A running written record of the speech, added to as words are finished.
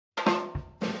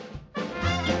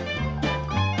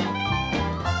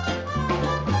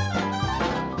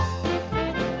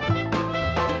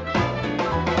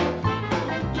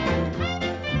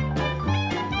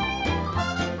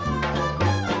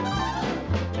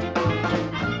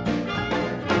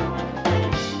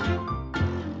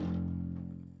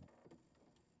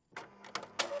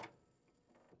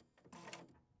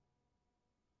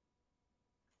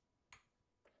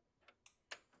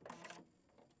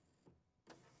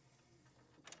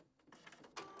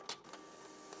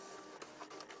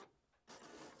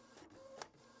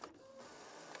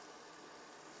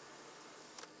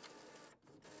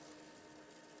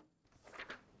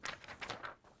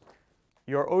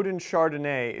Your Odin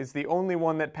Chardonnay is the only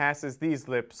one that passes these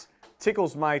lips,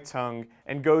 tickles my tongue,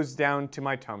 and goes down to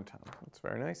my tum-tum. That's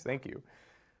very nice, thank you.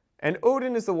 And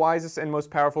Odin is the wisest and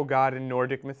most powerful god in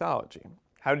Nordic mythology.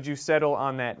 How did you settle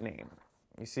on that name?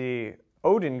 You see,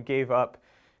 Odin gave up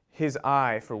his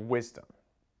eye for wisdom.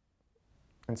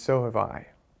 And so have I.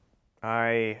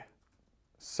 I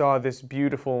saw this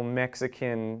beautiful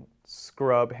Mexican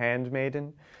scrub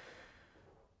handmaiden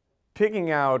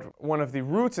picking out one of the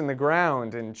roots in the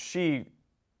ground, and she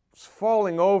was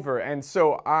falling over, and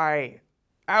so I,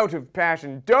 out of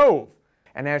passion, dove.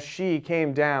 And as she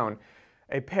came down,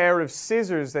 a pair of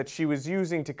scissors that she was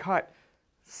using to cut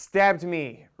stabbed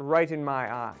me right in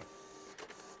my eye.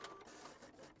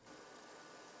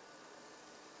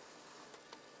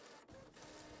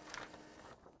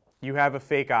 You have a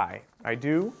fake eye. I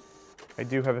do. I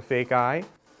do have a fake eye.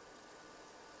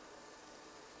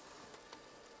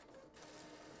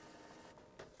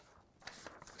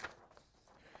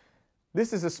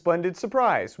 This is a splendid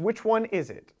surprise. Which one is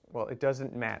it? Well, it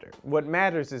doesn't matter. What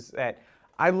matters is that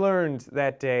I learned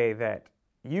that day that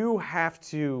you have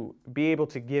to be able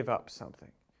to give up something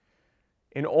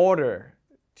in order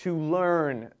to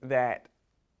learn that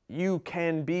you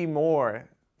can be more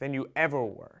than you ever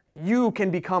were. You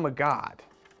can become a god,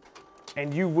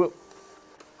 and you will.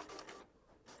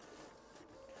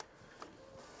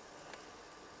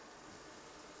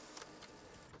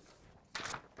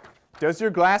 Does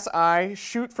your glass eye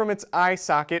shoot from its eye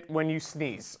socket when you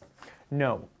sneeze?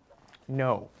 No.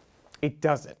 No. It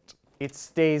doesn't. It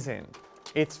stays in.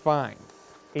 It's fine.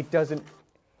 It doesn't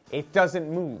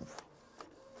move.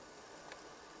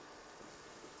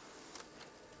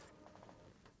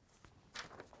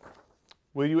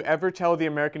 Will you ever tell the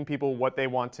American people what they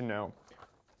want to know?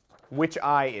 Which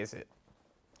eye is it?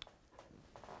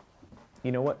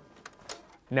 You know what?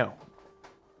 No.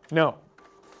 No.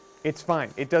 It's fine.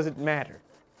 It doesn't matter.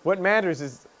 What matters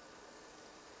is...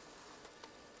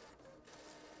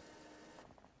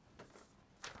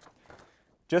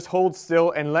 Just hold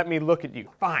still and let me look at you.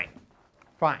 Fine.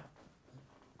 Fine.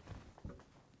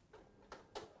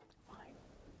 Fine.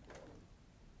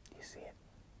 You see it.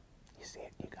 You see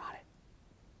it. You got it.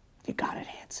 You got it,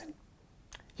 Hanson.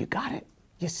 You got it.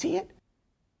 You see it?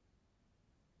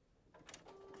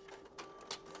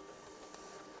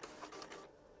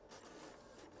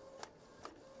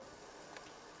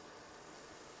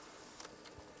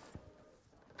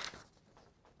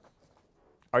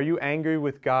 Are you angry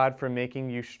with God for making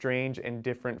you strange and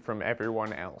different from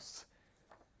everyone else?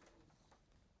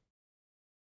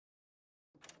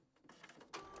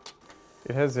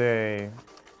 It has a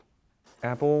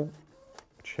apple,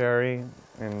 cherry,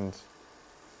 and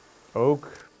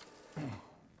oak.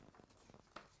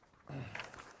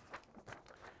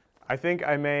 I think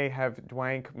I may have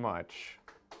drank much.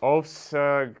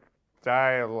 Ofsag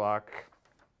dialogue.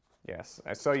 Yes,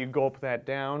 I saw you gulp that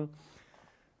down.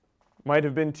 Might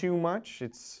have been too much.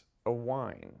 It's a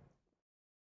wine.